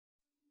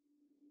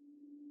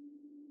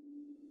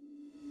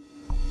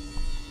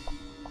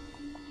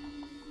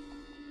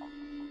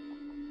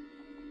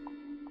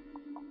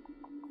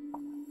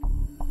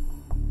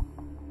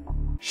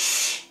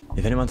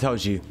if anyone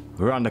tells you,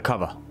 we're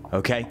undercover,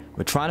 okay?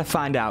 We're trying to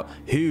find out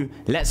who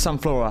let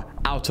Sunflora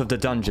out of the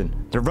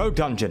dungeon, the rogue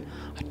dungeon.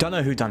 I don't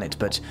know who done it,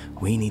 but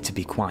we need to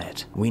be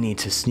quiet. We need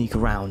to sneak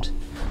around.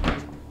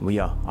 We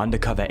are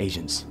undercover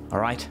agents, all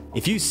right?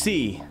 If you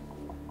see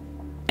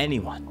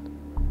anyone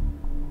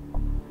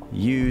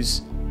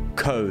use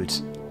code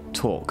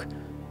TALK,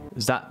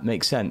 does that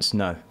make sense?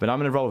 No, but I'm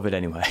gonna roll with it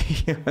anyway.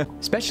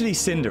 Especially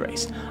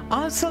Cinderace.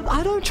 I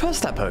don't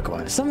trust that Pokemon.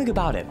 There's something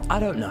about it. I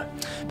don't know.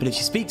 But if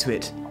you speak to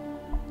it,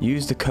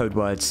 use the code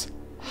words,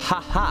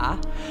 haha,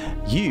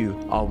 you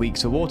are weak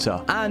to water.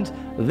 And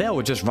they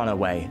will just run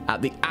away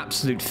at the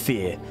absolute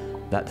fear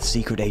that the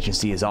secret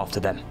agency is after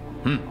them.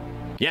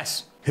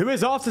 Yes. Who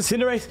is after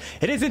Cinderace?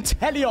 It is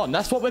Inteleon.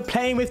 That's what we're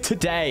playing with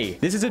today.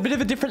 This is a bit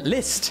of a different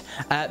list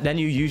than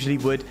you usually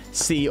would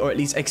see, or at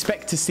least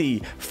expect to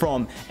see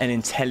from an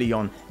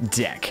Inteleon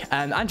deck.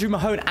 Andrew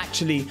Mahone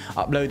actually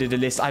uploaded a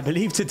list, I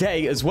believe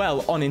today as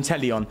well, on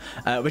Inteleon,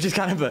 which is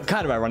kind of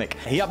ironic.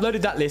 He uploaded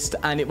that list,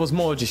 and it was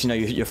more just, you know,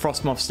 your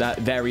Frostmoth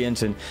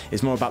variant, and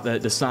it's more about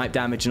the snipe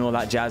damage and all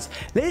that jazz.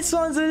 This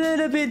one's a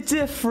little bit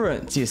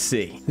different, you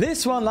see.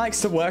 This one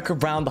likes to work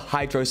around the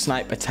Hydro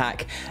Snipe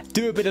attack,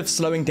 do a bit of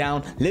slowing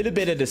down, little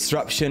bit of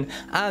disruption,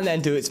 and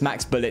then do its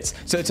max bullets.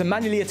 So it's a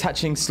manually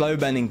attaching slow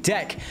burning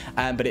deck,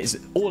 but it's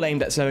all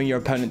aimed at slowing your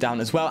opponent down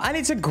as well. And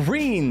it's a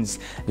greens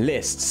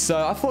list.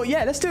 So I thought,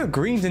 yeah, let's do a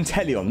greens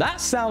Inteleon.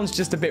 That sounds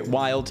just a bit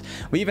wild.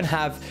 We even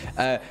have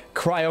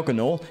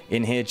Cryogonal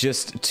in here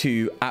just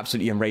to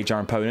absolutely enrage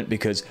our opponent,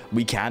 because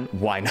we can.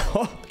 Why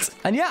not?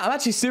 And yeah, I'm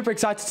actually super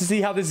excited to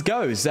see how this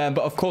goes. But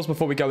of course,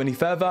 before we go any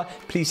further,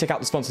 please check out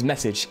the sponsored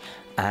message,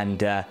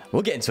 and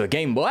we'll get into a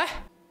game, boy.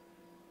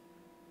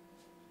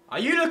 Are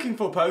you looking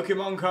for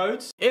Pokemon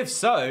codes? If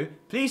so,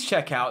 please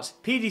check out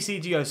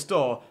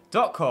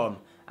pdcgostore.com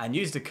and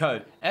use the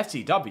code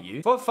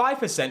FTW for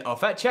 5%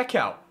 off at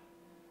checkout.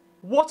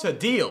 What a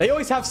deal. They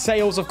always have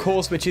sales, of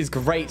course, which is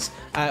great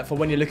for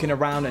when you're looking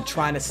around and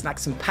trying to snack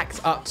some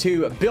packs up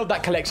to build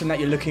that collection that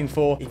you're looking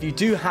for. If you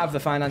do have the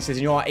finances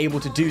and you are able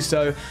to do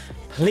so,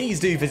 please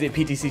do visit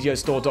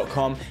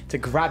ptcgostore.com to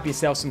grab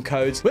yourself some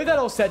codes. With that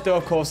all said, though,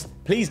 of course,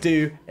 please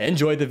do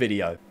enjoy the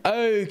video.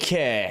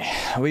 Okay,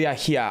 we are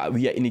here.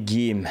 We are in a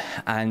game.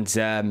 And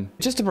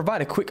just to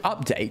provide a quick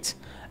update,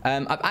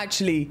 I've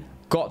actually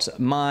got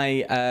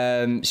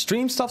my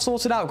stream stuff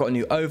sorted out. I've got a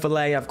new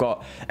overlay. I've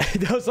got...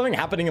 there was something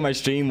happening in my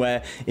stream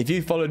where if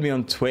you followed me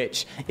on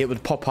Twitch, it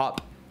would pop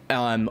up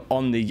on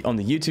the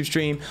YouTube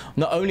stream.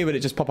 Not only would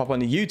it just pop up on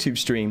the YouTube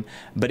stream,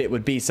 but it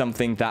would be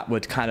something that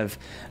would kind of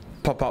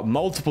pop up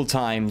multiple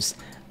times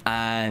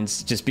and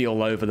just be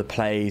all over the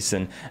place.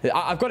 And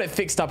I've got it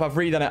fixed up. I've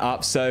redone it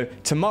up. So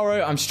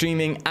tomorrow I'm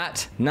streaming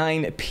at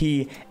 9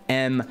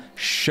 p.m.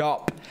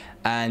 sharp.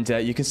 And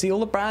you can see all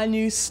the brand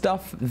new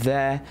stuff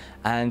there.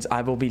 And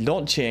I will be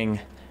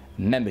launching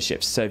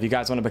memberships. So if you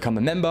guys want to become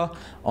a member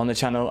on the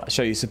channel,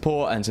 show you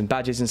support and some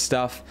badges and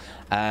stuff,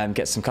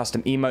 get some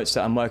custom emotes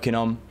that I'm working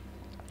on,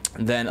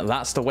 then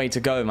that's the way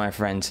to go, my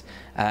friend.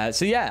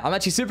 So yeah, I'm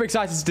actually super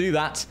excited to do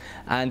that,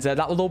 and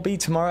that will all be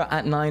tomorrow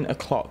at 9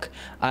 o'clock.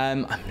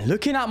 I'm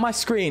looking at my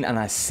screen and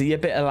I see a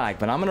bit of lag,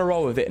 but I'm gonna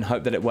roll with it and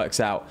hope that it works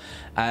out.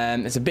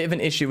 It's a bit of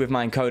an issue with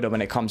my encoder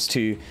when it comes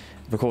to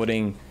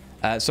recording,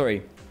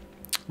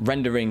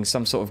 rendering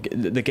some sort of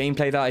the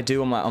gameplay that I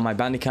do on my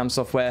Bandicam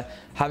software.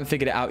 Haven't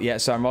figured it out yet,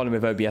 so I'm rolling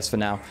with OBS for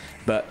now.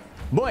 But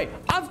boy,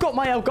 I've got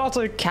my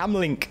Elgato Cam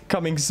Link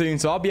coming soon,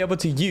 so I'll be able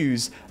to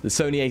use the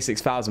Sony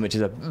a6000, which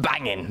is a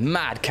banging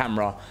mad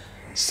camera,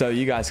 so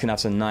you guys can have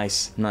some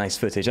nice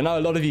footage. I know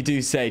a lot of you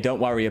do say don't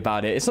worry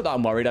about it. It's not that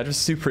I'm worried. I'm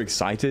just super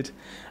excited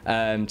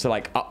to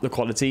like up the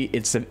quality.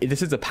 This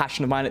is a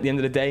passion of mine at the end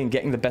of the day, and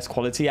getting the best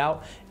quality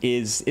out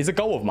is a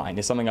goal of mine.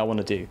 It's something I want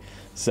to do.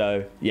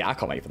 So yeah, I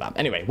can't wait for that.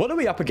 Anyway, what are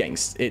we up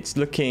against? It's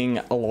looking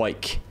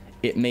like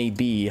it may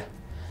be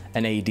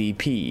an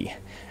ADP,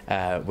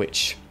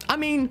 which, I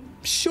mean,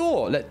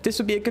 sure, this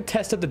would be a good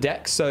test of the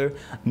deck, so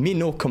me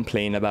no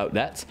complain about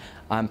that.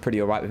 I'm pretty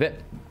all right with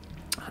it.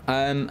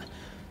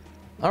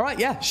 All right,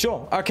 yeah,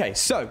 sure. Okay,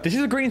 so this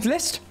is a greens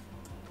list,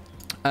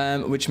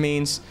 which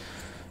means,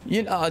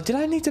 you know, did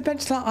I need to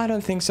bench that? I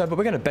don't think so, but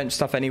we're going to bench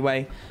stuff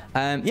anyway.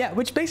 Yeah,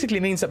 which basically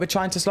means that we're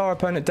trying to slow our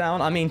opponent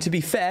down. I mean, to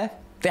be fair,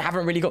 they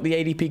haven't really got the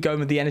ADP going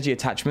with the energy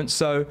attachment,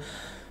 so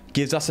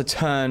gives us a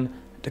turn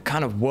to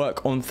kind of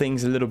work on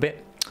things a little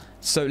bit.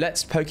 So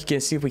let's poke again,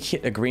 see if we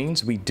hit the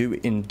greens. We do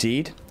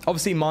indeed.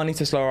 Obviously, Marnie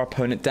to slow our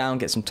opponent down,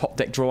 get some top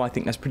deck draw. I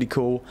think that's pretty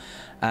cool.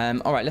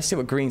 All right, let's see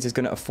what greens is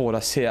going to afford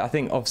us here. I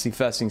think, obviously,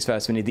 first things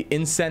first, we need the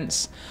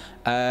incense.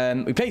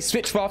 We play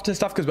Switchcraft and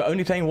stuff because we're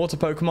only playing water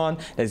Pokemon.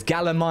 There's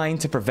Galamine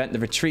to prevent the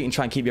retreat and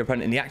try and keep your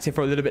opponent in the active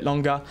for a little bit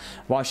longer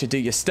whilst you do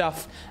your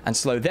stuff and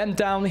slow them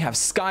down. We have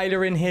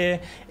Skylar in here.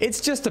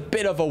 It's just a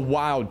bit of a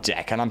wild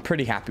deck, and I'm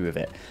pretty happy with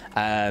it.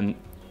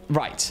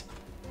 Right.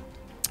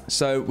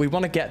 So we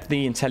want to get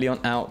the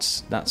Inteleon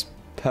out. That's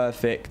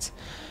perfect.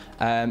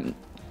 And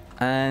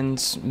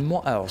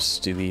what else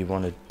do we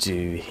want to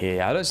do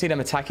here? I don't see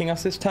them attacking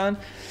us this turn.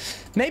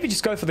 Maybe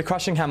just go for the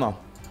Crushing Hammer.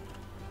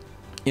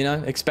 You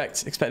know,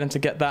 expect them to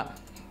get that.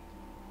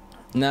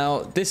 Now,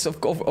 this, of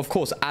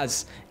course,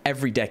 as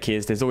every deck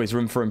is, there's always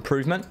room for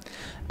improvement.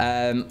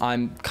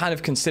 I'm kind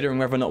of considering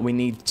whether or not we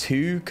need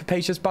 2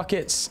 Capacious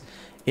Buckets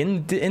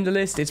in the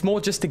list. It's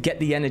more just to get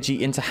the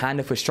energy into hand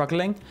if we're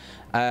struggling.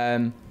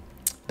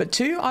 But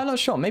 2, I'm not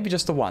sure. Maybe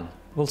just the 1.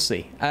 We'll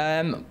see.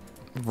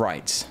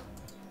 Right.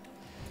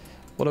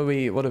 What are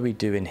we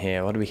doing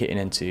here? What are we hitting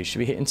into? Should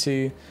we hit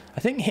into... I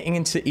think hitting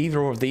into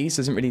either of these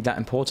isn't really that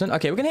important.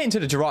 Okay, we're going to hit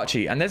into the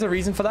WRECKS, and there's a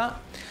reason for that.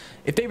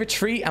 If they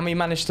retreat and we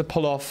manage to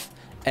pull off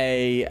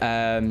a...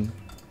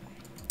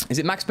 is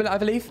it max bullet, I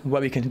believe?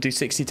 Where we can do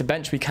 60 to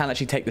bench, we can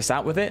actually take this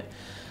out with it.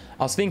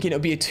 I was thinking it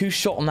would be a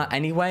 2-shot on that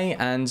anyway,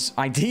 and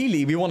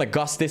ideally we want to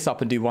gust this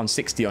up and do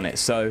 160 on it.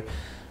 So...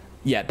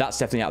 yeah, that's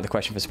definitely out of the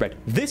question for spread.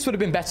 This would have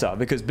been better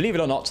because, believe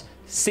it or not,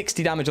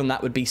 60 damage on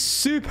that would be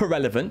super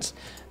relevant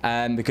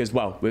because,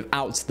 well,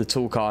 without the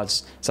tool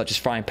cards such as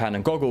Frying Pan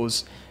and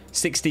Goggles,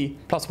 60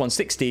 plus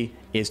 160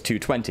 is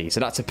 220. So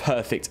that's a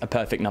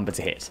perfect number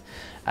to hit.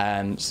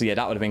 So yeah,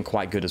 that would have been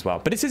quite good as well.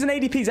 But this is an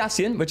ADP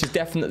Zacian, which is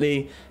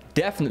definitely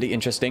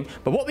interesting.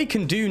 But what we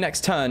can do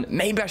next turn,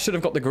 maybe I should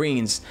have got the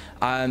greens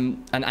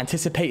and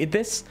anticipated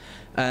this.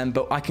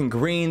 But I can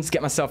greens,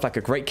 get myself like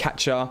a great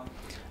catcher,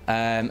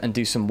 and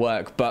do some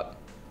work. But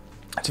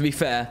to be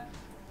fair,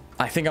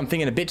 I think I'm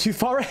thinking a bit too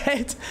far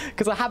ahead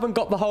because I haven't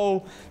got the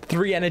whole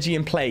 3 energy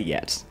in play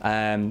yet,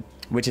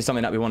 which is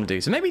something that we want to do.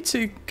 So maybe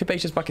 2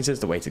 Capacious Buckets is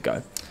the way to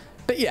go.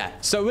 But yeah,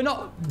 so we're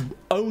not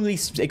only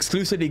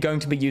exclusively going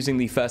to be using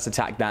the first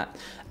attack that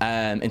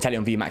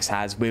Inteleon VMAX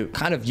has. We're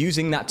kind of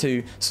using that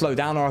to slow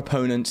down our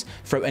opponent,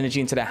 throw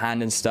energy into their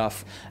hand and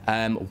stuff,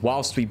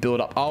 whilst we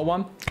build up our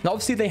one. Now,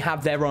 obviously, they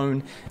have their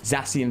own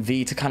Zacian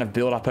V to kind of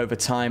build up over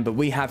time, but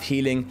we have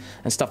healing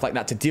and stuff like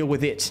that to deal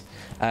with it.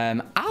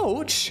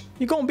 Ouch!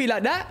 You're going to be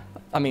like that?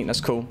 I mean,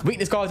 that's cool.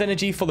 Weakness Guard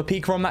energy for the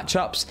peak run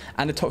matchups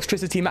and the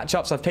Toxtricity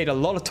matchups. I've played a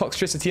lot of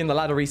Toxtricity in the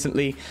ladder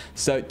recently,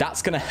 so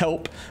that's going to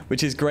help,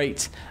 which is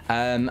great.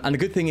 And the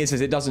good thing is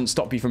it doesn't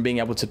stop you from being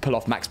able to pull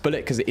off Max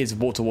Bullet because it is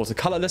water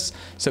colorless,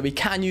 so we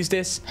can use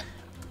this.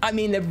 I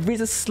mean, there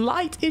is a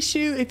slight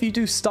issue if you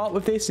do start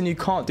with this and you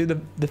can't do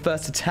the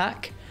first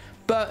attack,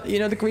 but, you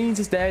know, the greens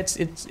is there.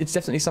 It's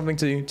definitely something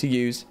to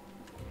use.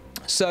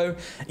 So,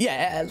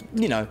 yeah,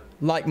 you know,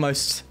 like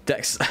most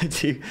decks I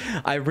do,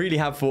 I really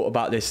have thought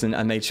about this and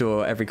made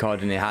sure every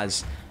card in it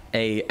has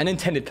an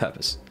intended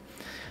purpose.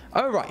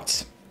 All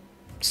right.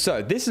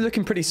 So, this is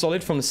looking pretty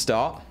solid from the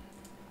start.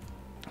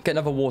 Get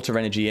another water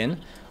energy in.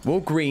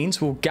 We'll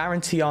greens. We'll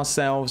guarantee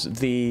ourselves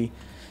the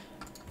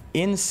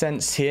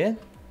incense here.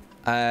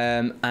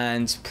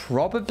 And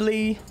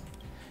probably,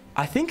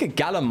 I think a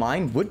Gala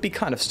Mine would be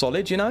kind of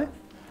solid, you know?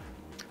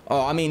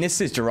 Oh, I mean,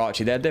 this is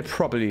Jirachi. They're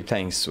probably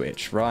playing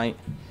Switch, right?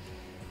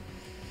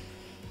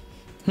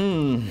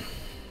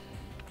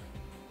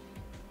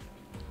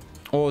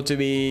 Or do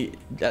we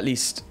at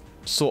least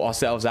sort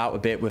ourselves out a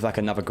bit with like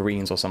another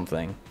greens or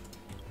something?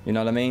 You know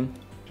what I mean?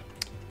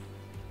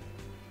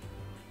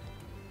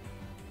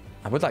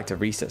 I would like to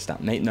reset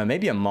that. No,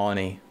 maybe a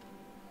Marnie.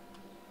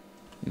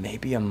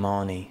 Maybe a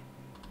Marnie.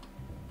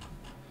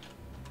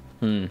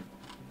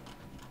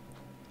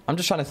 I'm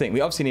just trying to think.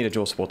 We obviously need a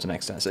draw supporter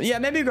next turn. So yeah,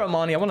 maybe we go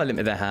Marnie. I want to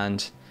limit their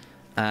hand.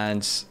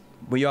 And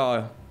we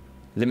are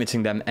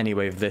limiting them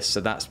anyway with this,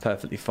 so that's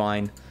perfectly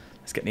fine.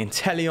 Let's get the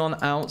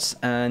Inteleon out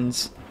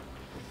and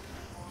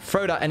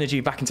throw that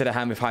energy back into the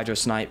hand with Hydro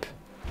Snipe.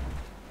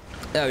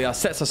 There we are.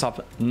 Sets us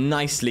up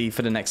nicely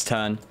for the next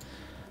turn.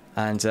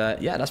 And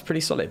yeah, that's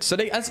pretty solid. So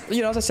they, as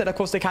you know, as I said, of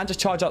course, they can just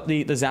charge up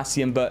the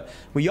Zacian, but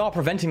we are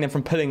preventing them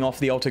from pulling off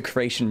the auto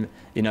creation,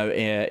 you know,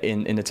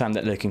 in the time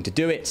that they're looking to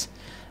do it.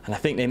 And I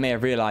think they may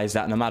have realized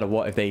that no matter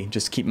what, if they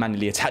just keep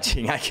manually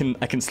attaching, I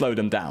can slow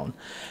them down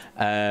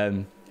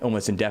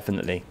almost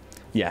indefinitely.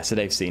 Yeah, so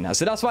they've seen that.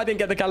 So that's why I didn't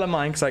get the Gala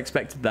Mine, because I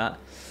expected that.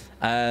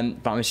 But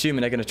I'm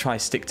assuming they're going to try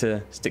stick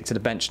to the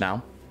bench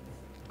now.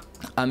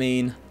 I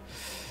mean,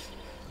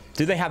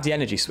 do they have the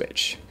energy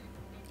switch?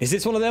 Is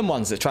this one of them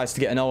ones that tries to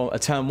get a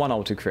turn 1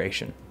 auto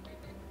creation?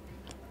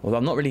 Well,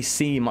 I'm not really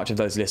seeing much of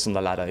those lists on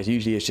the ladder. It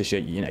usually is just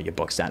your, you know, your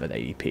box standard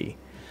ADP.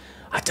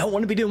 I don't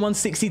want to be doing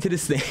 160 to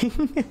this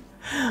thing.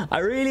 I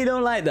really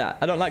don't like that.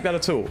 I don't like that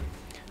at all.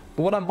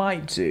 But what I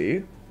might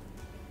do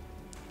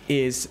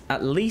is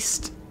at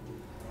least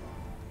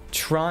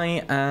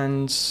try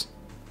and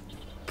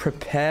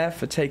prepare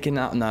for taking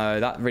out. No,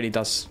 that really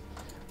does.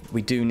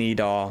 We do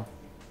need our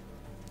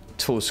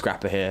tool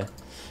scrapper here.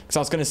 Because I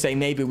was going to say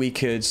maybe we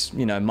could,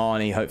 you know,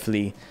 Marnie,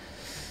 hopefully,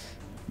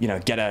 you know,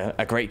 get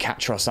a great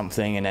catcher or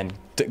something and then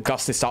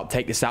gust this up,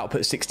 take this out,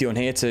 put 60 on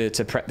here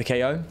to prep the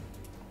KO.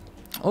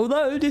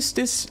 Although this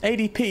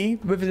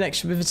ADP with an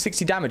extra with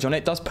 60 damage on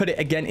it does put it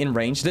again in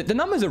range. The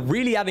numbers are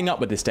really adding up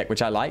with this deck,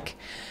 which I like.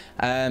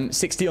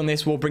 60 on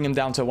this will bring him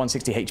down to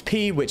 160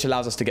 HP, which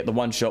allows us to get the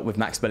one shot with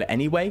max bullet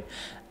anyway.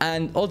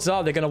 And odds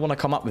are they're going to want to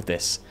come up with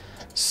this.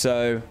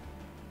 So,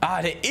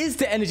 there is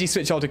the energy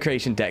switch auto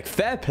creation deck.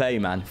 Fair play,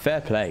 man.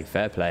 Fair play.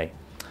 Fair play.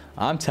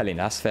 I'm telling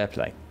you, that's fair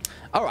play.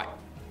 All right.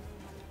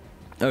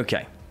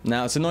 Okay.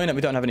 Now it's annoying that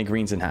we don't have any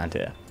greens in hand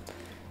here,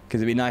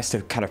 because it'd be nice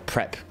to kind of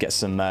prep, get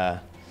some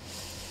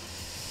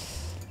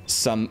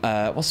some,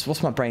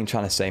 what's my brain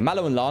trying to say?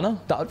 Mallow and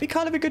Lana. That would be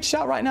kind of a good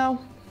shout right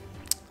now.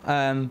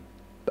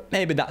 But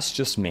maybe that's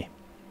just me.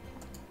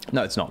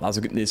 No, it's not.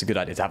 It's a good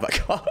idea to have that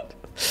card.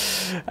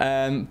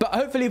 But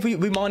hopefully if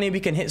we money, we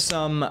can hit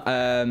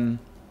some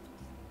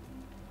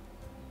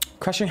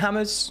crushing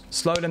hammers,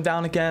 slow them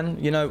down again.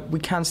 You know, we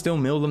can still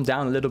mill them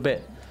down a little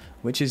bit,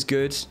 which is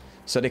good.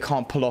 So they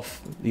can't pull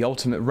off the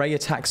ultimate ray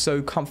attack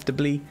so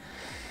comfortably.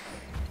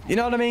 You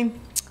know what I mean?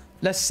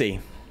 Let's see.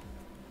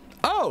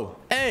 Oh,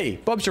 hey,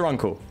 Bob's your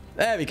uncle.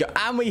 There we go.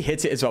 And we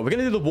hit it as well. We're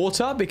going to do the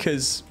water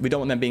because we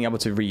don't want them being able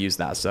to reuse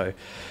that. So,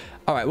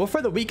 all right, we'll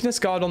throw the weakness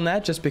guard on there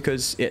just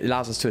because it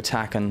allows us to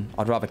attack, and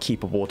I'd rather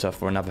keep a water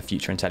for another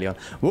future Inteleon.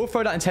 We'll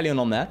throw that Inteleon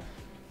on there.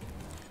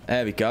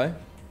 There we go.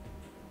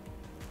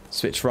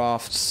 Switch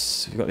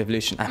rafts. We've got the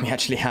evolution, and we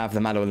actually have the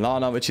Mallow and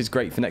Lana, which is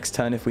great for next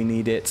turn if we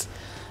need it.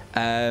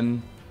 Okay,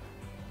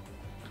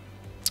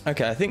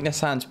 I think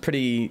this hand's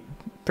pretty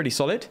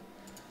solid.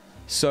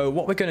 So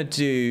what we're going to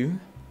do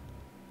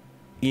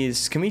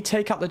is, can we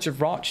take out the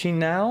Jirachi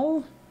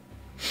now?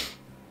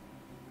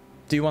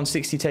 Do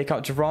 160 take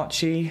out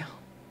Jirachi?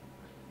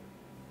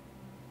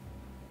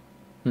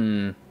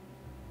 Do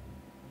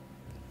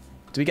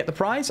we get the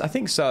prize? I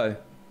think so.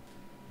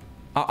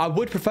 I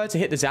would prefer to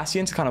hit the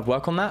Zacian to kind of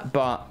work on that,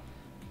 but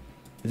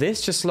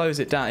this just slows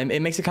it down.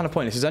 It makes it kind of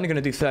pointless. It's only going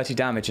to do 30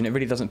 damage, and it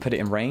really doesn't put it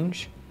in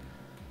range.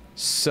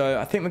 So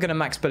I think we're going to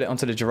max bullet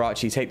onto the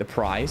Jirachi, take the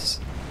prize.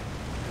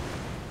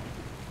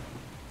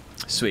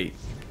 Sweet.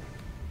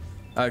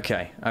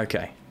 Okay,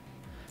 okay.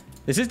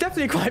 This is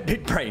definitely quite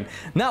big brain.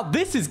 Now,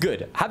 this is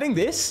good. Having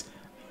this,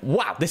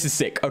 wow, this is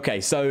sick. Okay,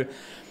 so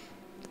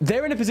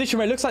they're in a position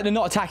where it looks like they're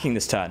not attacking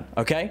this turn,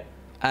 okay?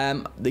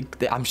 I'm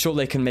sure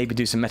they can maybe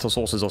do some metal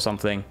sources or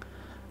something.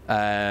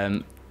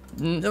 Yeah,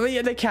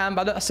 they can,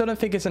 but I still don't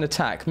think it's an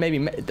attack. Maybe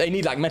they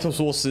need like metal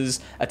sources,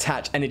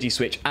 attach, energy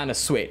switch, and a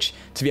switch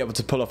to be able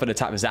to pull off an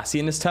attack with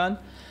Zacian this turn.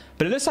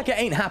 But it looks like it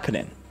ain't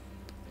happening.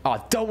 Oh,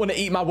 I don't want to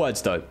eat my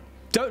words, though.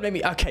 Don't let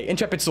me... Okay,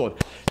 Intrepid Sword.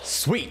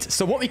 Sweet.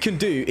 So what we can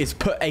do is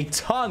put a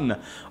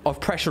ton of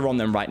pressure on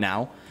them right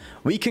now.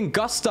 We can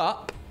gust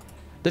up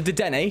the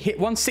Dedenne, hit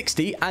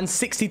 160 and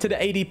 60 to the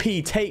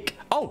ADP, take...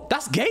 Oh,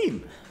 that's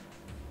game.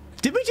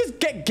 Did we just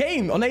get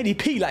game on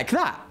ADP like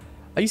that?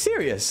 Are you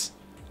serious?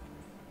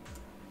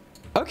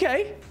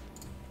 Okay.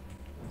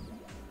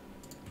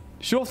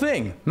 Sure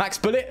thing. Max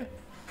bullet.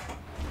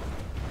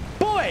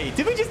 Boy,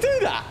 did we just do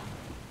that?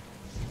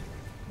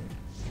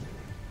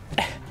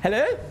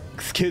 Hello?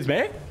 Excuse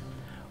me?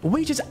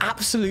 We just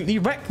absolutely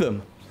wrecked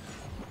them.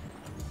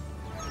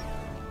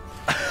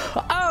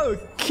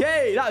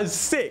 Okay, that is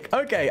sick.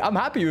 Okay, I'm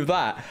happy with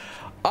that.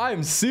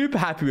 I'm super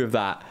happy with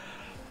that.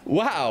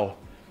 Wow.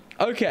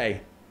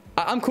 Okay,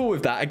 I'm cool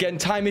with that. Again,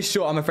 time is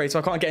short, I'm afraid, so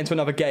I can't get into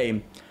another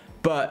game.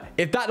 But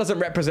if that doesn't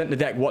represent the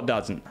deck, what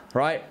doesn't,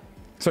 right?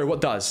 Sorry,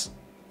 what does?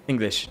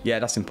 English. Yeah,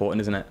 that's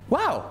important, isn't it?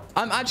 Wow.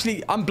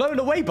 I'm blown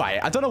away by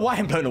it. I don't know why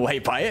I'm blown away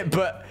by it,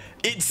 but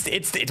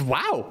it's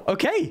wow.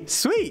 Okay,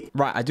 sweet.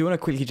 Right, I do want to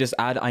quickly just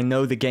add, I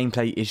know the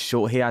gameplay is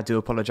short here. I do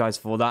apologize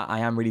for that. I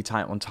am really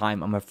tight on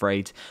time, I'm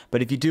afraid.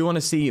 But if you do want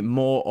to see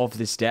more of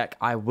this deck,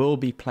 I will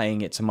be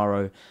playing it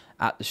tomorrow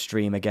at the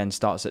stream. Again,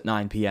 starts at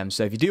 9 PM.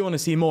 So if you do want to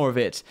see more of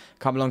it,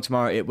 come along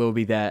tomorrow. It will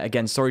be there.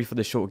 Again, sorry for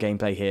the short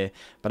gameplay here,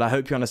 but I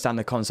hope you understand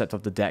the concept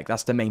of the deck.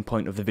 That's the main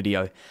point of the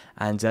video.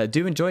 And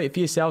do enjoy it for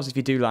yourselves if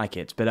you do like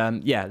it.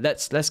 But yeah,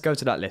 let's go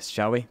to that list,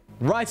 shall we?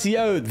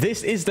 Rightio,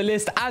 this is the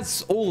list.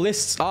 As all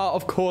lists are,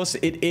 of course,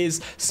 it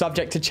is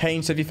subject to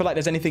change. So if you feel like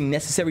there's anything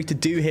necessary to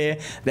do here,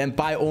 then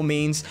by all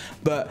means.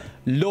 But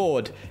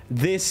Lord,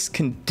 this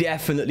can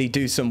definitely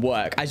do some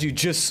work. As you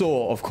just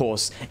saw, of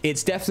course,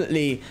 it's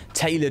definitely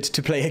tailored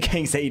to play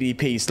against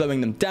ADP,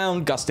 slowing them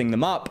down, gusting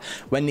them up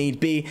when need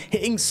be,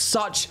 hitting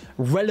such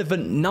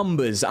relevant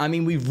numbers. I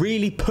mean, we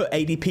really put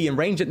ADP in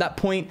range at that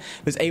point,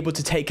 was able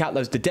to take out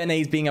those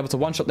Dedennes, being able to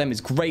one-shot them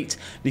is great.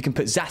 We can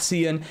put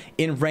Zacian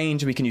in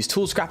range. We can use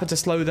Tool Scrapper to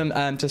slow them,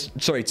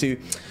 to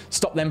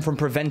stop them from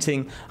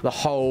preventing the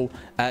whole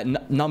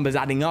numbers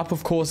adding up,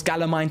 of course.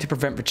 Galamine to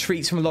prevent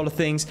retreats from a lot of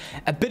things.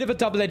 A bit of a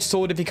double-edged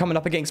sword if you're coming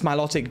up against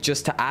Milotic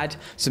just to add,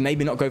 so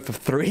maybe not go for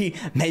 3,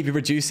 maybe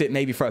reduce it,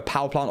 maybe throw a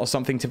power plant or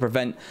something to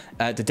prevent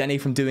Dedenne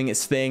from doing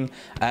its thing.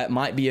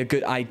 Might be a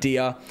good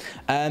idea.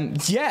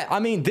 Yeah, I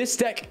mean, this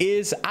deck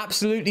is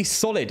absolutely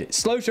solid. It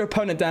slows your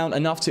opponent down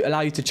enough to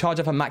allow you to charge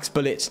up a max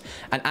bullets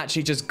and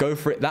actually just go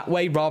for it that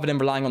way rather than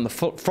relying on the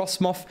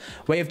Frostmoth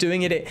way of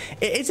doing it.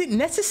 Is it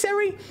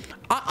necessary?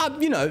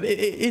 You know, it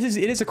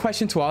is a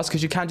question to ask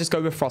because you can just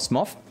go with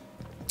Frostmoth.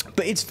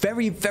 But it's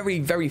very, very,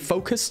 very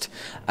focused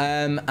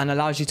and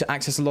allows you to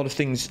access a lot of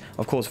things,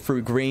 of course,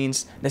 through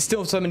greens. There's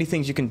still so many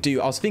things you can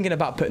do. I was thinking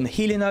about putting the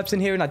healing herbs in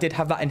here, and I did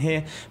have that in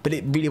here, but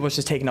it really was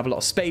just taking up a lot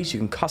of space. You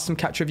can custom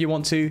capture if you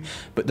want to,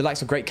 but the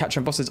likes of Great Catcher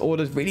and Boss's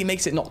Orders really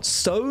makes it not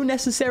so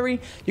necessary.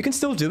 You can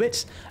still do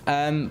it,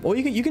 or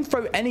you can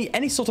throw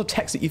any sort of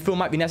text that you feel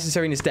might be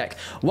necessary in this deck.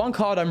 One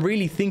card I'm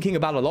really thinking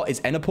about a lot is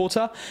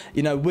Enterporter.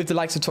 You know, with the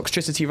likes of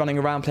Toxtricity running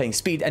around, playing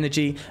speed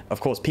energy, of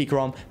course,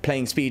 Pikarom,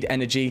 playing speed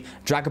energy,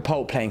 Dragapult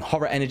Dragapult playing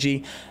Horror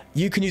Energy.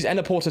 You can use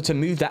Enderporter to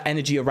move that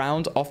energy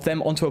around off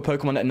them onto a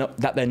Pokemon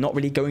that they're not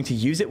really going to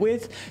use it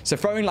with. So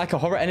throwing like a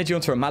Horror Energy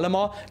onto a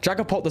Malamar,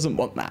 Dragapult doesn't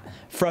want that.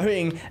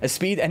 Throwing a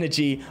Speed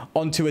Energy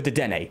onto a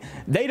Dedenne,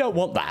 they don't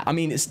want that. I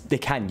mean, they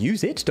can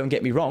use it, don't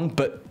get me wrong,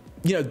 but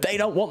you know, they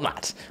don't want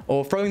that.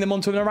 Or throwing them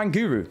onto an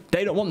Oranguru,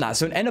 they don't want that.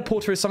 So an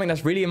Enderporter is something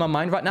that's really in my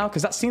mind right now,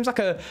 because that seems like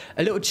a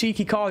little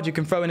cheeky card you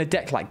can throw in a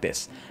deck like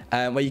this,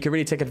 where you can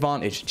really take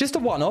advantage. Just a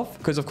one-off,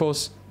 because of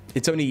course,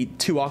 it's only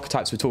 2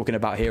 archetypes we're talking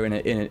about here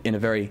in a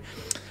very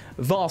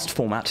vast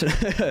format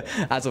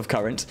as of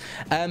current.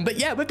 But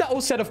yeah, with that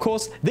all said, of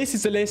course, this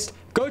is the list.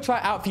 Go try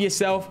it out for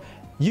yourself.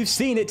 You've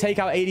seen it take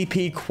out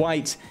ADP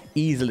quite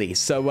easily.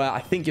 So I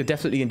think you'll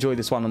definitely enjoy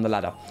this one on the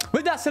ladder.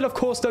 With that said, of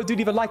course, though, do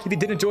leave a like if you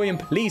did enjoy, and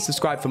please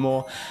subscribe for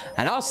more.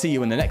 And I'll see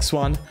you in the next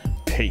one.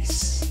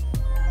 Peace.